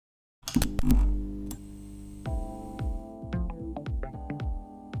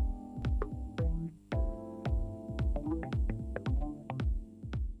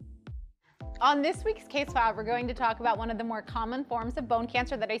On this week's case file, we're going to talk about one of the more common forms of bone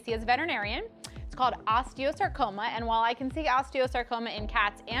cancer that I see as a veterinarian. It's called osteosarcoma, and while I can see osteosarcoma in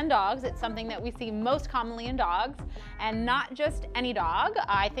cats and dogs, it's something that we see most commonly in dogs, and not just any dog.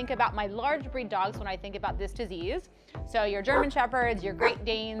 I think about my large breed dogs when I think about this disease. So your German Shepherds, your Great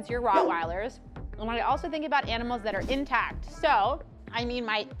Danes, your Rottweilers. And I also think about animals that are intact. So I mean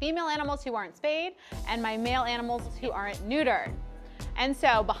my female animals who aren't spayed and my male animals who aren't neutered. And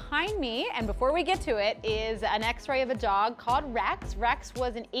so behind me, and before we get to it, is an x-ray of a dog called Rex. Rex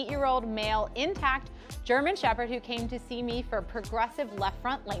was an 8-year-old male intact German Shepherd who came to see me for progressive left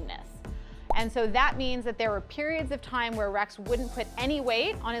front lameness. And so that means that there were periods of time where Rex wouldn't put any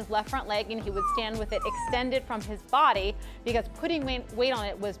weight on his left front leg and he would stand with it extended from his body because putting weight on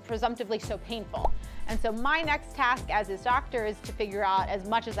it was presumptively so painful. And so my next task as his doctor is to figure out as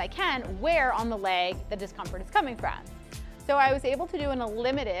much as I can where on the leg the discomfort is coming from. So I was able to do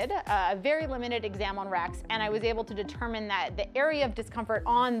a very limited exam on Rex, and I was able to determine that the area of discomfort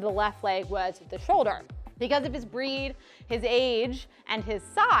on the left leg was the shoulder. Because of his breed, his age, and his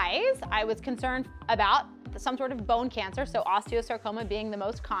size, I was concerned about some sort of bone cancer, so osteosarcoma being the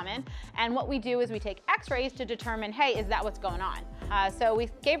most common. And what we do is we take x-rays to determine, hey, is that what's going on? So we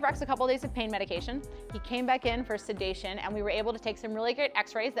gave Rex a couple days of pain medication. He came back in for sedation, and we were able to take some really great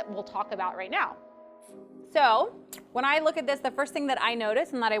x-rays that we'll talk about right now. So when I look at this, the first thing that I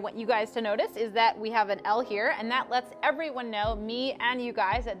notice and that I want you guys to notice is that we have an L here, and that lets everyone know, me and you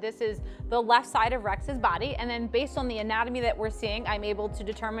guys, that this is the left side of Rex's body. And then based on the anatomy that we're seeing, I'm able to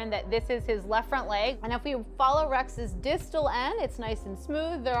determine that this is his left front leg. And if we follow Rex's distal end, it's nice and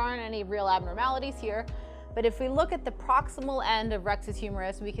smooth. There aren't any real abnormalities here. But if we look at the proximal end of Rex's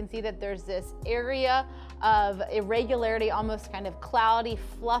humerus, we can see that there's this area of irregularity, almost kind of cloudy,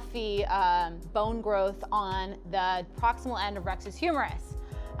 fluffy bone growth on the proximal end of Rex's humerus.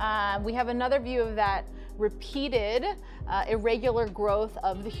 We have another view of that repeated irregular growth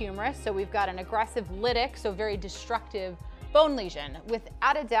of the humerus. So we've got an aggressive lytic, so very destructive bone lesion.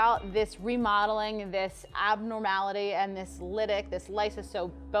 Without a doubt, this remodeling, this abnormality, and this lytic, this lysis, so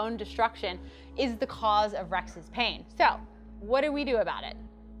bone destruction, is the cause of Rex's pain. So what do we do about it?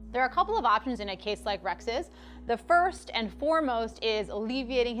 There are a couple of options in a case like Rex's. The first and foremost is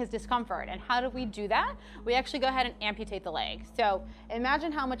alleviating his discomfort. And how do we do that? We actually go ahead and amputate the leg. So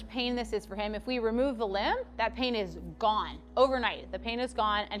imagine how much pain this is for him. If we remove the limb, that pain is gone overnight. The pain is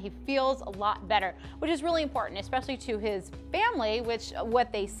gone and he feels a lot better, which is really important, especially to his family, which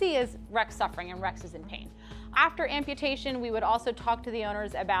what they see is Rex suffering and Rex is in pain. After amputation, we would also talk to the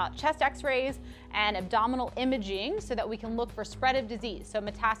owners about chest x-rays and abdominal imaging so that we can look for spread of disease, so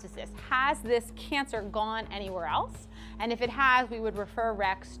metastasis. Has this cancer gone anywhere else? And if it has, we would refer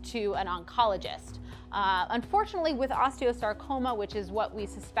Rex to an oncologist. Unfortunately, with osteosarcoma, which is what we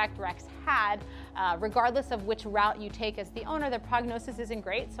suspect Rex had, regardless of which route you take as the owner, the prognosis isn't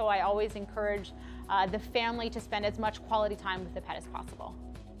great, so I always encourage the family to spend as much quality time with the pet as possible.